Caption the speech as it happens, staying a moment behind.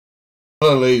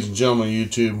Hello ladies and gentlemen of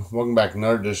YouTube, welcome back to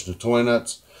another edition of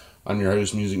Toynutz. I'm your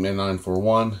host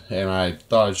MusicMan941, and I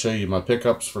thought I'd show you my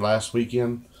pickups for last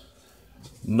weekend.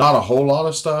 Not a whole lot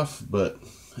of stuff, but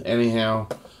anyhow,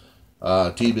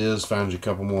 T-Biz found you a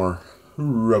couple more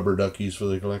rubber duckies for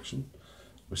the collection.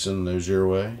 We're sending those your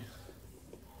way.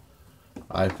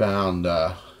 I found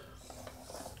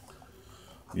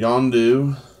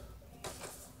Yondu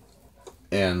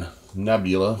and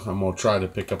Nebula. I'm going to try to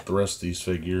pick up the rest of these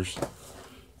figures.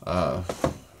 Kind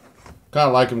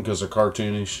of like them because they're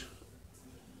cartoonish.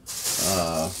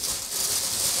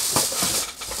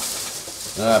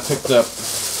 And I picked up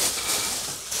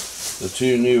the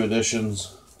two new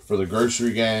editions for the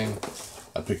Grocery Gang.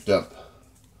 I picked up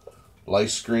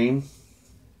Lice Scream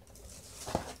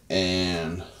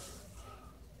and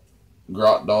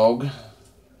Grot Dog,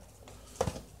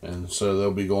 and so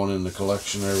they'll be going in the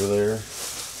collection over there.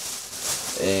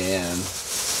 And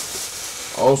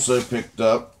also picked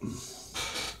up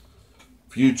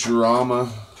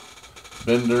Futurama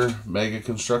Bender Mega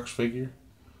Construx figure.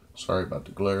 Sorry about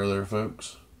the glare there,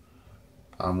 folks.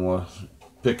 I'm going to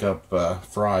pick up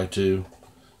Fry too.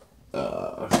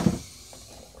 And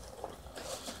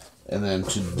then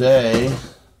today,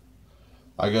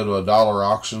 I go to a dollar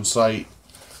auction site.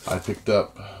 I picked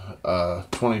up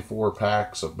 24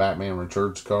 packs of Batman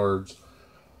Returns cards.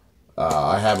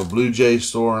 I have a Blue Jay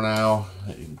store now.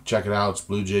 You can check it out. It's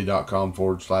bluejay.com/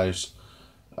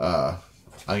 I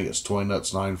think it's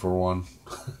Toynutz941.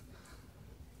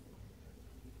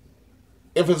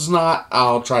 If it's not,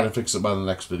 I'll try to fix it by the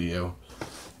next video.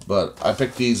 But I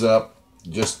picked these up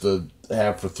just to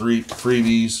have for three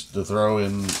freebies to throw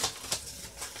in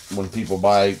when people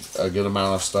buy a good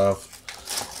amount of stuff.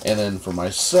 And then for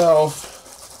myself,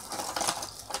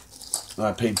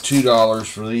 I paid $2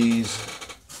 for these.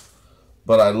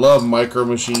 But I love Micro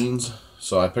Machines,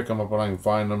 so I pick them up when I can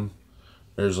find them.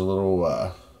 There's a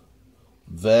little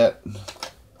Vet,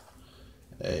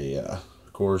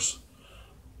 of course,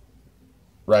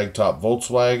 Ragtop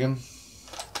Volkswagen,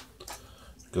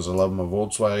 because I love my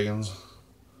Volkswagens.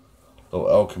 Little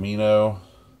El Camino.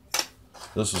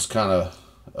 This was kind of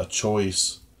a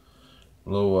choice. A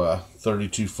little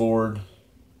 32 Ford.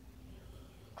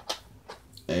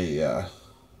 A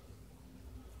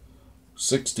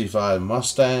 65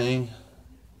 Mustang.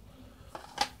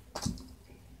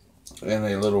 And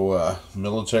a little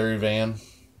military van.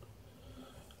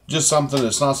 Just something,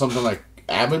 it's not something I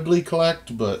avidly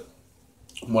collect, but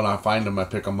when I find them, I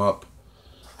pick them up.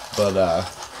 But,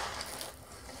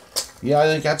 yeah, I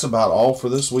think that's about all for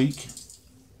this week.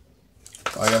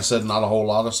 Like I said, not a whole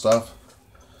lot of stuff.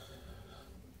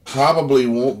 Probably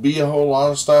won't be a whole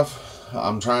lot of stuff.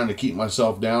 I'm trying to keep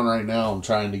myself down right now. I'm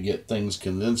trying to get things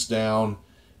condensed down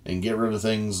and get rid of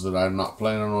things that I'm not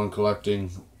planning on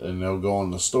collecting, and they'll go in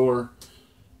the store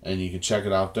and you can check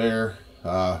it out there.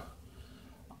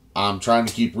 I'm trying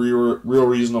to keep real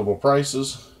reasonable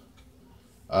prices.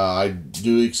 I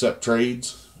do accept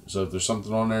trades, so if there's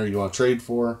something on there you want to trade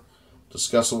for,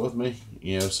 discuss it with me.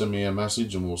 Send me a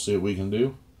message and we'll see what we can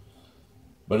do.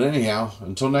 But anyhow,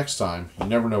 until next time, you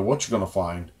never know what you're going to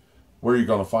find, where you're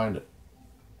going to find it.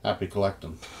 Happy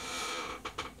collecting.